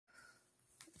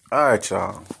All right,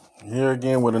 y'all. Here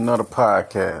again with another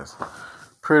podcast.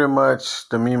 Pretty much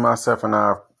the Me, Myself, and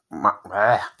I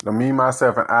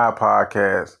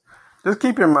podcast. Just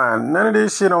keep in mind, none of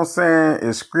this shit I'm saying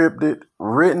is scripted,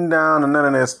 written down, and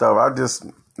none of that stuff. I just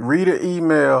read an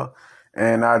email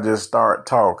and I just start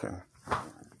talking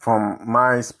from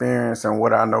my experience and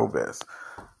what I know best.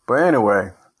 But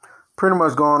anyway, pretty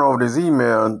much going over this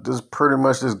email, this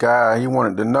guy, he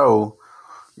wanted to know,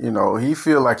 he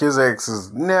feel like his ex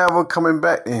is never coming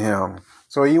back to him.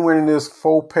 So he went in this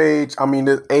 80-page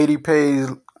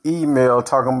email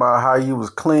talking about how he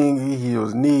was clingy, he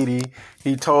was needy.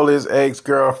 He told his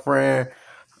ex-girlfriend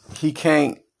he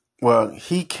can't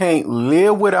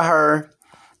live with her,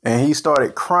 and he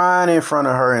started crying in front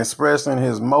of her, expressing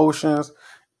his emotions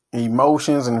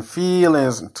and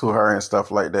feelings to her and stuff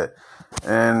like that.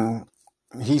 And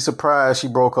he's surprised she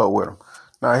broke up with him.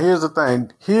 Now, here's the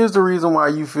thing. Here's the reason why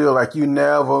you feel like you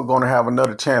never going to have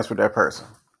another chance with that person.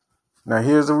 Now,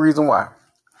 here's the reason why.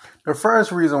 The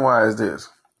first reason why is this.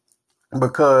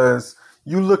 Because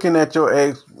you looking at your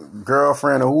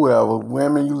ex-girlfriend or whoever,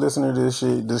 women, you listen to this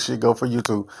shit go for you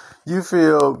too. You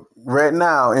feel right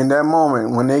now in that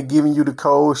moment when they giving you the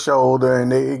cold shoulder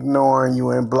and they ignoring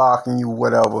you and blocking you,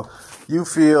 whatever, you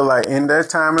feel like in that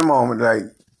time and moment, like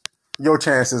your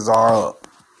chances are up.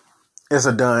 It's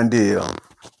a done deal.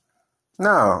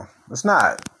 No, it's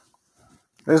not.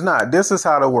 It's not. This is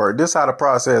how it works. This is how the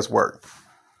process works.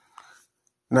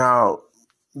 Now,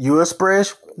 you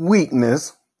express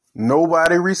weakness.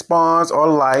 Nobody responds or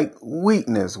like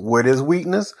weakness. What is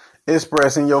weakness?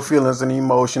 Expressing your feelings and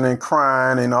emotion and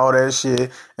crying and all that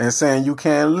shit and saying you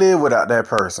can't live without that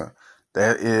person.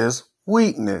 That is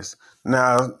weakness.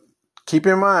 Now, keep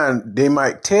in mind, they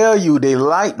might tell you they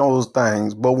like those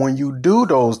things, but when you do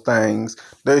those things,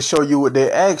 they show you with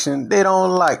their action, they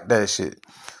don't like that shit.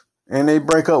 And they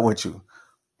break up with you.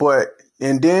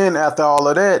 And then after all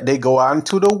of that, they go out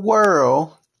into the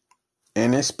world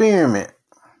and experiment.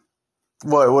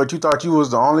 What you thought you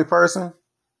was the only person?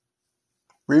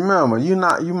 Remember, you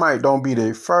might don't be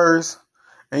their first,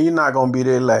 and you're not gonna be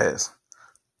their last.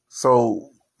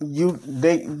 So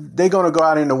they gonna go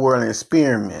out in the world and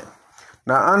experiment.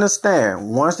 Now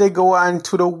understand, once they go out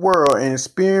into the world and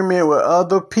experiment with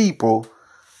other people,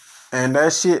 and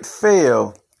that shit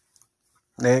fail,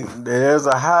 there's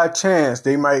a high chance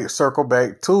they might circle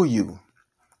back to you.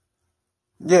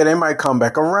 Yeah, they might come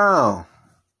back around,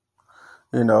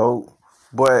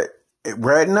 but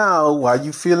right now, while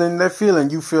you feeling that feeling,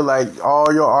 you feel like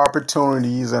all your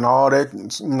opportunities and all that,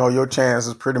 your chance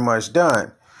is pretty much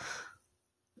done.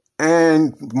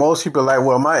 And most people are like,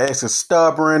 well, my ex is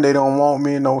stubborn. They don't want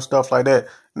me, stuff like that.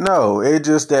 No, it's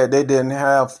just that they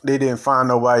didn't find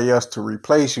nobody else to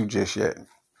replace you just yet.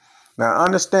 Now,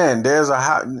 understand, there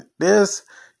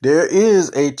is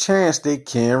a chance they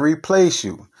can replace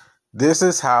you. This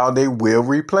is how they will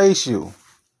replace you.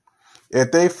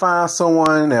 If they find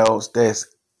someone else that's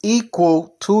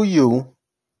equal to you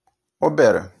or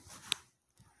better,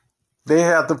 they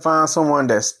have to find someone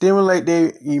that stimulate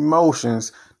their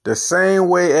emotions the same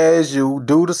way as you,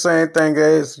 do the same thing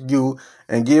as you,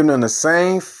 and give them the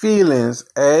same feelings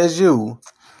as you,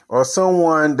 or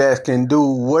someone that can do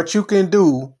what you can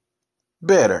do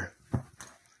better.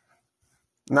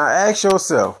 Now ask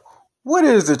yourself, what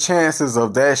is the chances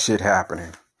of that shit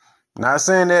happening? Not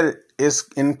saying that it's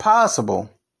impossible,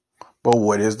 but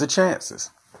what is the chances?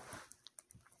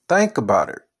 Think about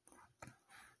it.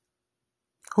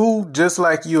 Who just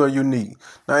like you are unique?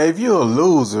 Now, if you're a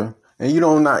loser and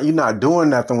you're not doing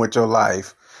nothing with your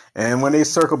life, and when they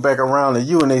circle back around to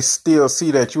you and they still see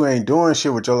that you ain't doing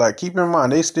shit with your life, keep in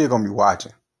mind they still gonna be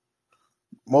watching.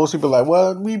 Most people are like,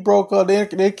 well, we broke up.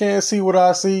 They can't see what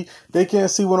I see. They can't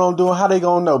see what I'm doing. How they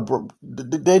gonna know? Bro?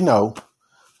 They know.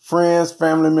 Friends,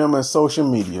 family members, social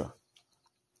media.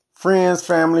 Friends,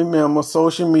 family members,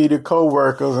 social media,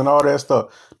 co-workers, and all that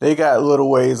stuff. They got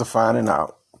little ways of finding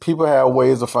out. People have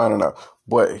ways of finding out.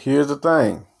 But here's the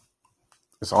thing.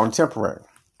 It's only temporary.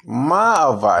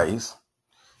 My advice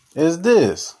is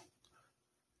this.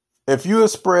 If you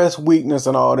express weakness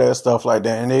and all that stuff like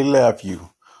that and they left you,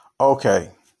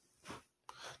 okay.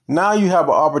 Now you have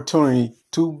an opportunity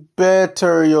to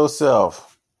better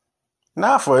yourself.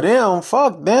 Not for them.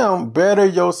 Fuck them. Better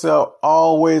yourself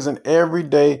always and every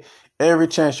day. Every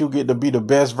chance you get to be the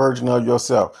best version of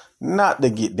yourself. Not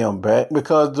to get them back.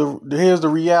 Because here's the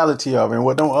reality of it. And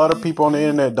what them other people on the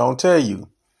internet don't tell you.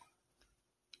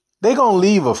 They gonna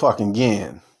leave a fucking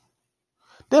again.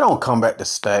 They don't come back to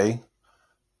stay.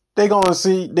 They gonna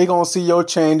see your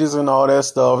changes and all that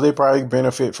stuff. They probably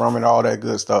benefit from it, all that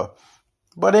good stuff.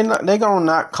 But they gonna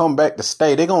not come back to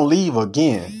stay. They gonna leave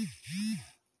again.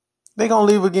 They gonna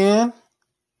leave again.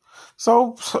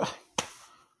 So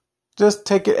just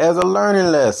take it as a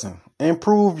learning lesson.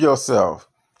 Improve yourself.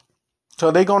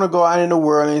 So they're gonna go out in the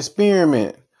world and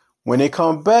experiment. When they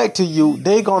come back to you,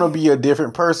 they're gonna be a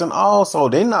different person also.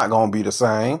 They're not gonna be the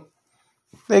same.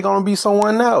 They're gonna be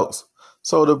someone else.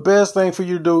 So the best thing for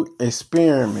you to do,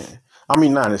 experiment.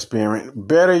 Not experiment.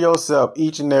 Better yourself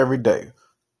each and every day.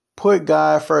 Put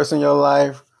God first in your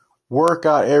life. Work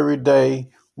out every day.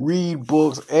 Read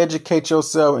books. Educate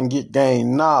yourself and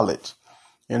gain knowledge.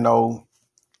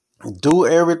 Do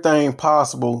everything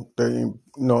possible to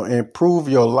improve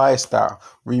your lifestyle.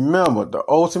 Remember, the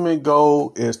ultimate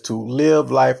goal is to live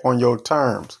life on your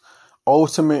terms.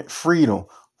 Ultimate freedom.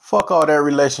 Fuck all that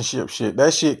relationship shit.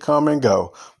 That shit come and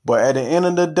go. But at the end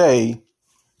of the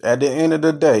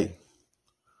day,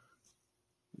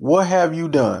 what have you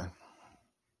done?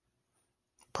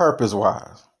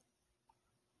 Purpose-wise.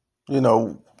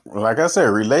 Like I said,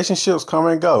 relationships come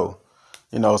and go.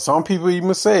 Some people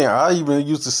even say, I even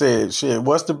used to say, shit,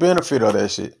 what's the benefit of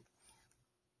that shit?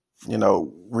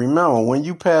 Remember, when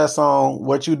you pass on,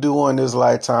 what you do in this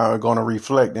lifetime are going to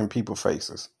reflect in people's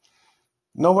faces.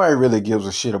 Nobody really gives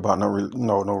a shit about no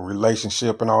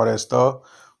relationship and all that stuff.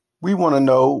 We want to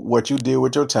know what you did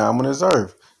with your time on this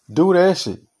earth. Do that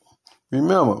shit.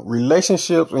 Remember,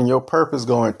 relationships and your purpose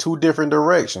go in two different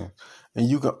directions, and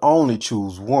you can only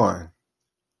choose one.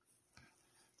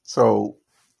 So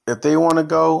if they want to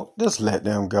go, just let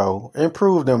them go.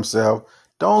 Improve themselves.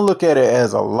 Don't look at it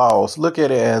as a loss. Look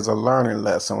at it as a learning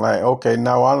lesson. Like, okay,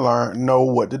 now I know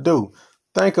what to do.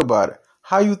 Think about it.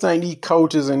 How you think these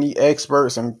coaches and these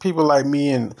experts and people like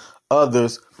me and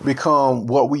others become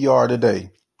what we are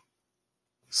today?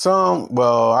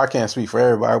 I can't speak for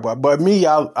everybody, but me,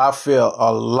 I fail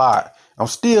a lot. I'm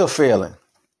still failing.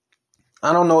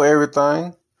 I don't know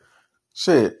everything.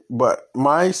 Shit, but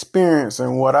my experience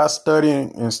and what I study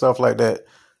and stuff like that,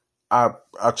 I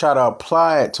try to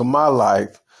apply it to my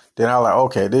life. Then I like,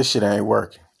 okay, this shit ain't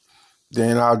working.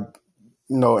 Then I,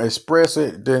 express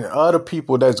it. Then other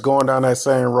people that's going down that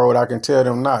same road, I can tell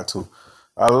them not to.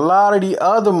 A lot of the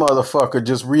other motherfuckers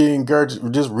just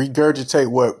regurgitate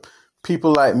what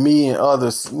people like me and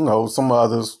others, some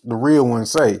others, the real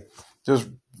ones say. Just,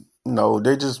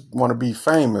 they just want to be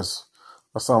famous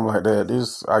or something like that.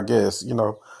 This, I guess,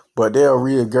 but they'll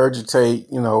regurgitate,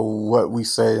 what we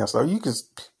say and stuff. You can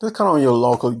just cut on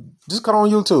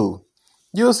YouTube.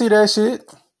 You'll see that shit.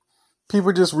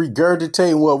 People just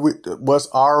regurgitating what's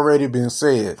already been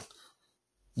said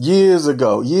years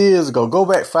ago. Go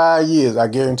back 5 years. I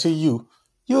guarantee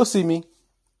you'll see me.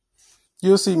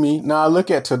 You'll see me. Now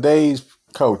look at today's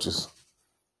coaches.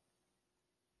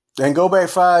 And go back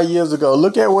 5 years ago.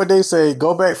 Look at what they say.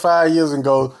 Go back 5 years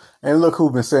ago and look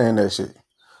who been saying that shit.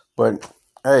 But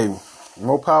hey,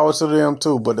 more power to them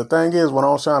too. But the thing is, what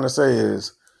I'm trying to say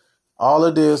is, all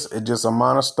of this is just a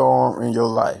minor storm in your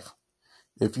life.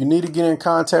 If you need to get in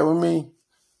contact with me,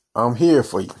 I'm here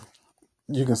for you.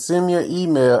 You can send me an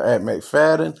email at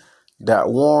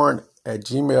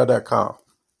mcfadden.warren@gmail.com.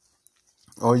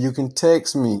 Or you can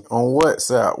text me on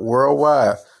WhatsApp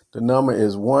worldwide. The number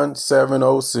is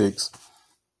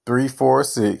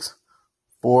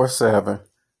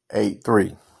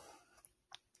 1-706-346-4783.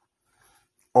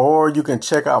 Or you can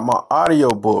check out my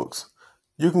audiobooks.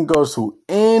 You can go to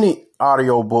any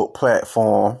audiobook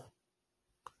platform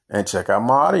and check out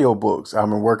my audiobooks. I've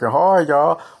been working hard,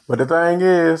 y'all. But the thing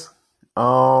is,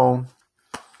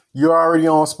 you're already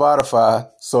on Spotify.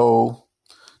 So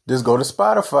just go to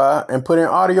Spotify and put in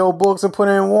audiobooks and put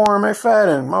in Warren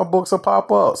McFadden. My books will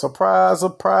pop up. Surprise,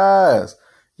 surprise.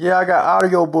 Yeah, I got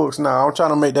audiobooks now. I'm trying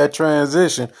to make that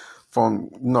transition from,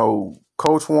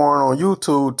 Coach Warren on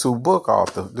YouTube to book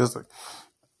author.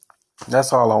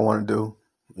 That's all I want to do.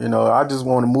 I just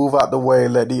want to move out the way,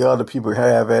 let the other people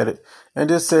have at it, and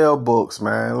just sell books,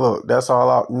 man. Look, that's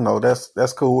all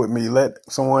that's cool with me. Let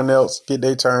someone else get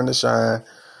their turn to shine.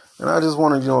 And I just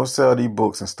want to, sell these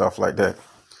books and stuff like that.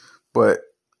 But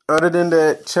other than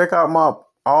that, check out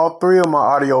all three of my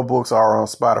audiobooks are on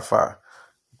Spotify.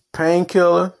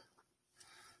 Painkiller,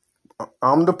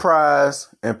 I'm the Prize,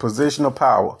 and Position of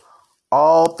Power.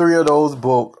 All three of those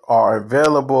books are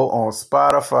available on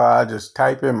Spotify. Just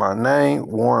type in my name,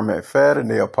 Warren McFadden,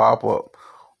 they'll pop up.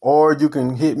 Or you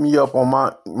can hit me up on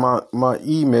my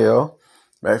email,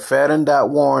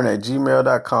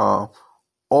 mcfadden.warren@gmail.com.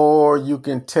 Or you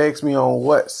can text me on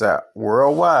WhatsApp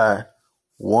worldwide,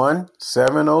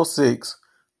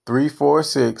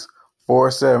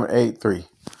 1-706-346-4783.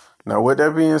 Now, with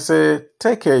that being said,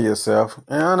 take care of yourself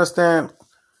and understand,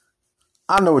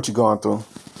 I know what you're going through.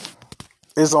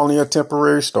 It's only a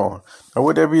temporary storm. Now,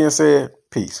 with that being said,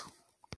 peace.